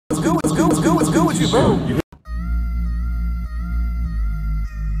What's good with you, bro?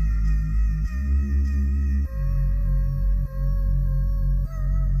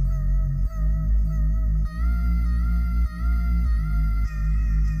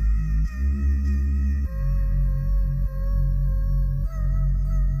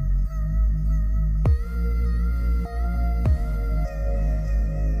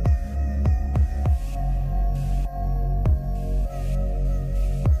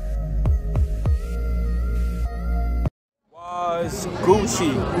 Gucci,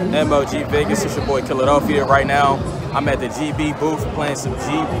 MLG Vegas. It's your boy Killadelphia. Right now, I'm at the GB booth playing some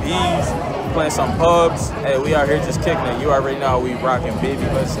GBs, playing some pubs. Hey, we out here just kicking it. You already know how we rocking, baby.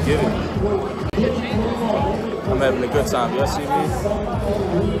 Let's get it. I'm having a good time. Y'all see me?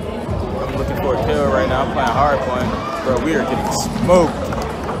 I'm looking for a kill right now. I'm playing hard point. Bro, we are getting smoked.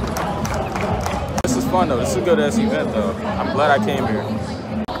 This is fun though. This is a good ass event though. I'm glad I came here.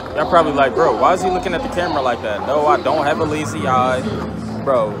 Y'all probably like, bro, why is he looking at the camera like that? No, I don't have a lazy eye.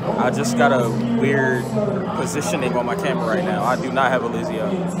 Bro, I just got a weird positioning on my camera right now. I do not have a lazy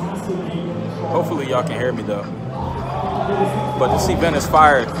eye. Hopefully y'all can hear me though. But this event is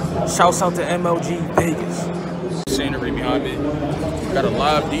fire. Shouts out to MLG Vegas. Scenery behind me. Got a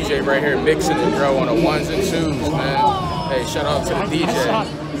live DJ right here mixing it, bro, on the ones and twos, man. Hey, shout out to the DJ.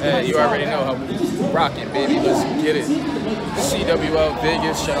 Hey, you already know how we rocking, baby. Let's get it. CWL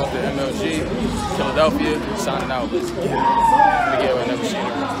Vegas, shout out to MLG, Killadelphia, signing out. Let's get it. Miguel, I never seen her.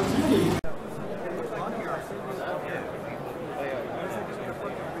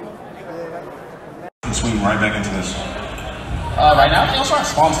 Swing right back into this. Right now, they also have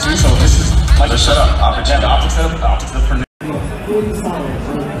spawns too, so this is like the setup. The optic setup for new.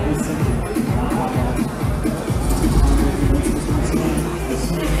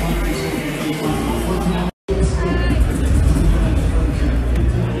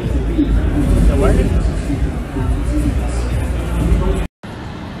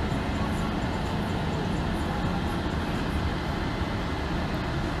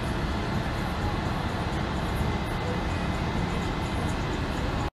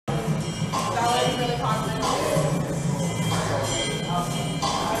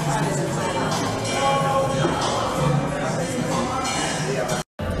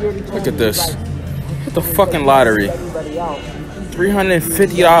 Look at this. Hit the fucking lottery.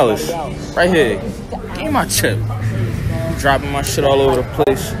 $350 right here. Give me my chip. I'm dropping my shit all over the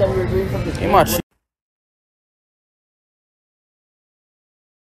place. Give me my chip.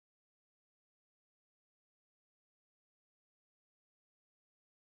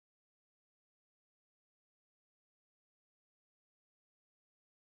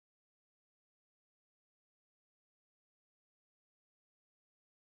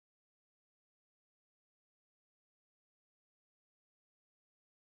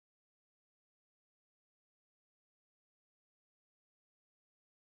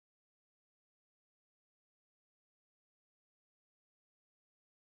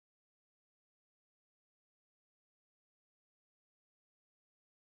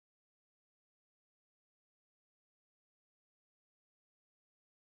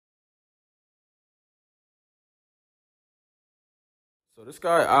 So this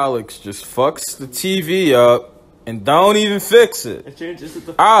guy Alex just fucks the TV up and don't even fix it.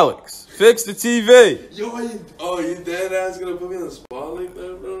 Alex, fix the TV. Yo, you dead ass gonna put me on the spot like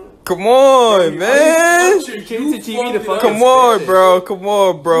that, bro? Come on, man. Come on, bro. Come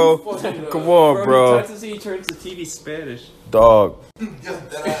on, bro. Come on, bro. He turns the TV Spanish. Dog.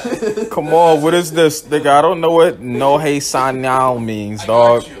 Come on, what is this, nigga? I don't know what no hey sanal means,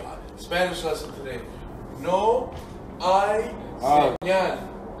 dog. Spanish lesson today. No, I.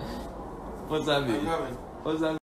 What's that mean? I'm coming. What's that mean?